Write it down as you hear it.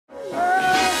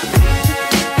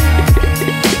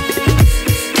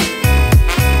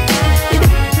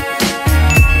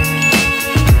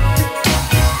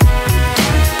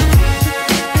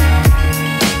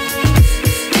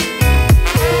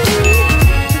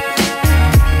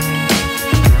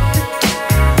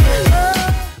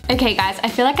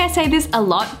feel like I say this a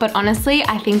lot, but honestly,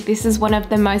 I think this is one of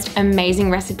the most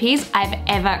amazing recipes I've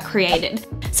ever created.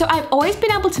 So I've always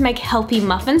been able to make healthy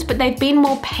muffins, but they've been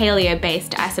more paleo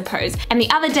based, I suppose. And the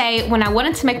other day when I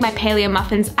wanted to make my paleo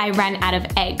muffins, I ran out of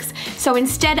eggs. So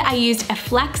instead I used a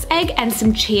flax egg and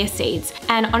some chia seeds.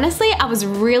 And honestly, I was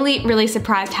really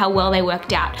surprised how well they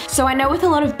worked out. So I know with a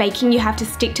lot of baking, you have to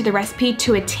stick to the recipe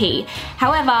to a T.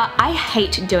 However, I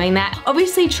hate doing that.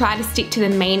 Obviously try to stick to the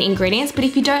main ingredients, but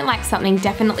if you don't like something,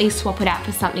 definitely swap it out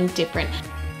for something different.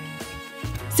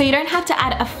 So you don't have to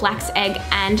add a flax egg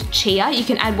and chia, you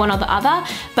can add one or the other,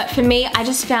 but for me, I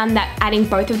just found that adding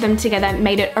both of them together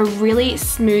made it a really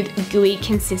smooth, gooey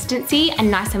consistency and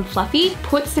nice and fluffy.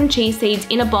 Put some chia seeds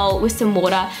in a bowl with some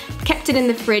water, kept it in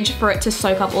the fridge for it to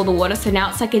soak up all the water, so now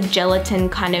it's like a gelatin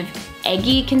kind of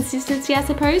eggy consistency, I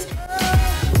suppose.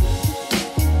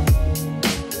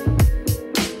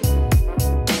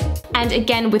 And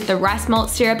again, with the rice malt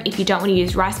syrup, if you don't want to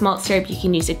use rice malt syrup, you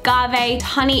can use agave,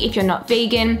 honey if you're not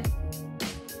vegan.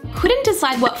 Couldn't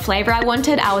decide what flavor I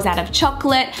wanted. I was out of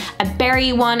chocolate, a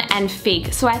berry one, and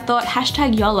fig. So I thought,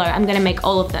 hashtag YOLO, I'm gonna make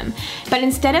all of them. But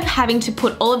instead of having to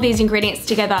put all of these ingredients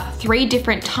together 3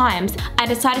 different times, I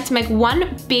decided to make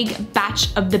one big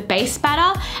batch of the base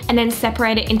batter and then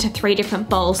separate it into 3 different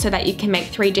bowls so that you can make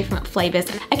 3 different flavors.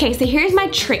 Okay, so here's my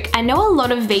trick. I know a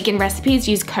lot of vegan recipes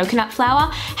use coconut flour.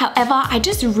 However, I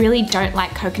just really don't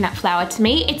like coconut flour. To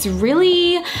me, it's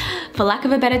really, for lack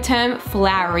of a better term,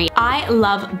 floury. I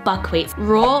love buckwheat,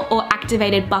 raw or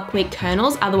activated buckwheat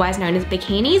kernels, otherwise known as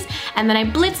bikinis, and then I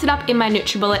blitz it up in my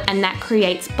NutriBullet and that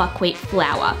creates buckwheat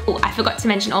flour. Oh, I forgot to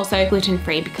mention also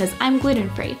gluten-free because I'm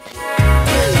gluten-free.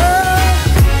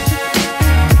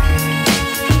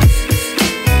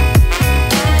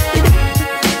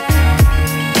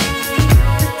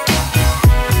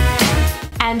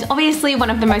 And obviously one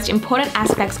of the most important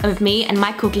aspects of me and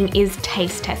my cooking is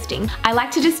taste testing. I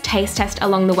like to just taste test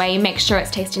along the way, make sure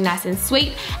it's tasting nice and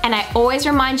sweet, and I always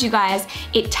remind you guys,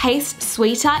 it tastes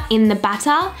sweeter in the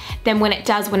batter than when it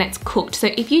does when it's cooked. So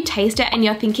if you taste it and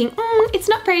you're thinking, it's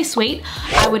not very sweet,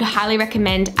 I would highly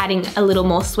recommend adding a little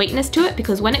more sweetness to it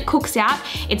because when it cooks out,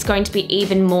 it's going to be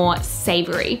even more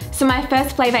savory. So my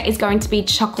first flavor is going to be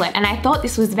chocolate, and I thought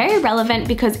this was very relevant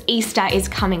because Easter is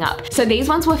coming up. So these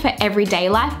ones were for everyday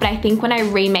life, but I think when I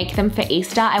remake them for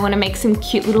Easter, I want to make some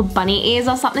cute little bunny ears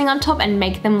or something on top and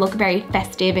make them look very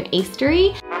festive and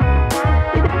Eastery.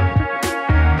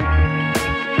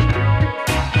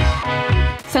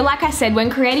 So like I said, when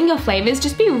creating your flavors,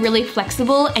 just be really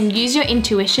flexible and use your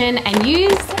intuition and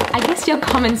use, I guess, your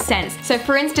common sense. So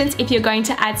for instance, if you're going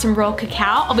to add some raw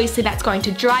cacao, obviously that's going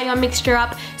to dry your mixture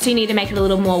up, so you need to make it a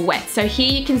little more wet. So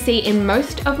here you can see in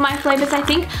most of my flavors, I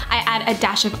think, I add a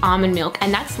dash of almond milk,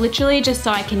 and that's literally just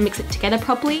so I can mix it together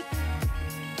properly.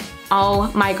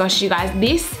 Oh my gosh, you guys,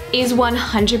 this is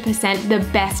 100% the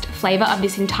best flavor of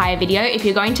this entire video. If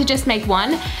you're going to just make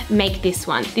one, make this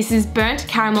one. This is burnt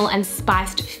caramel and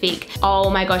spiced fig. Oh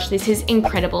my gosh, this is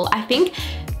incredible. I think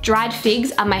dried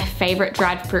figs are my favorite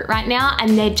dried fruit right now,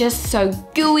 and they're just so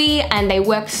gooey and they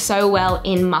work so well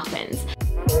in muffins.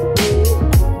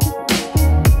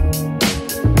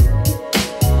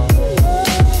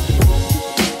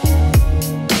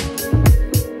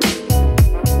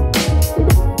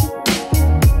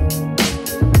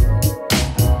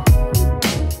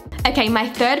 Okay, my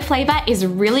third flavor is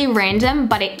really random,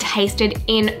 but it tasted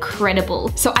incredible.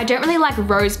 So I don't really like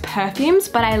rose perfumes,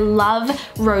 but I love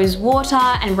rose water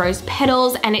and rose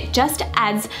petals, and it just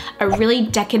adds a really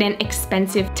decadent,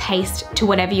 expensive taste to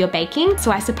whatever you're baking.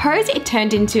 So I suppose it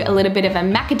turned into a little bit of a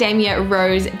macadamia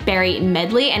rose berry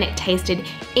medley, and it tasted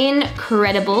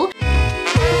incredible.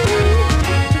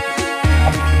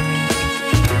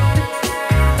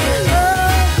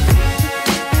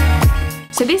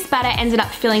 So this batter ended up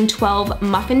filling 12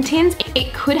 muffin tins.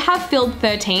 It could have filled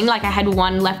 13, like I had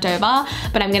one left over,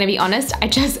 but I'm gonna be honest, I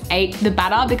just ate the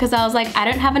batter because I was like, I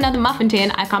don't have another muffin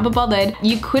tin, I can't be bothered.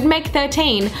 You could make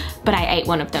 13, but I ate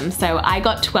one of them, so I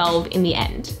got 12 in the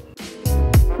end.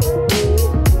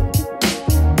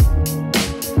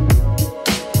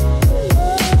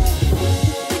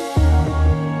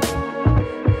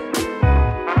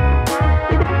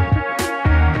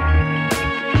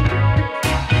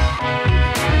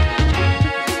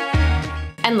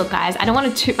 And look, guys. I don't want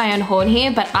to toot my own horn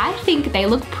here, but I think they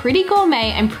look pretty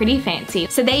gourmet and pretty fancy.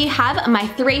 So there you have my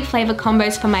 3 flavor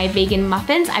combos for my vegan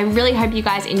muffins. I really hope you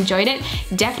guys enjoyed it.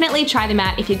 Definitely try them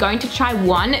out. If you're going to try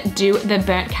one, do the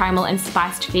burnt caramel and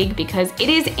spiced fig because it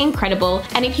is incredible.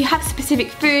 And if you have specific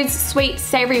foods, sweet,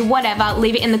 savory, whatever,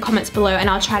 leave it in the comments below and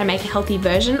I'll try to make a healthy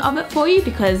version of it for you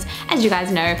because, as you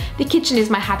guys know, the kitchen is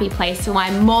my happy place, so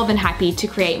I'm more than happy to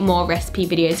create more recipe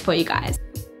videos for you guys.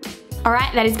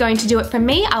 Alright, that is going to do it from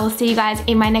me. I will see you guys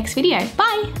in my next video. Bye!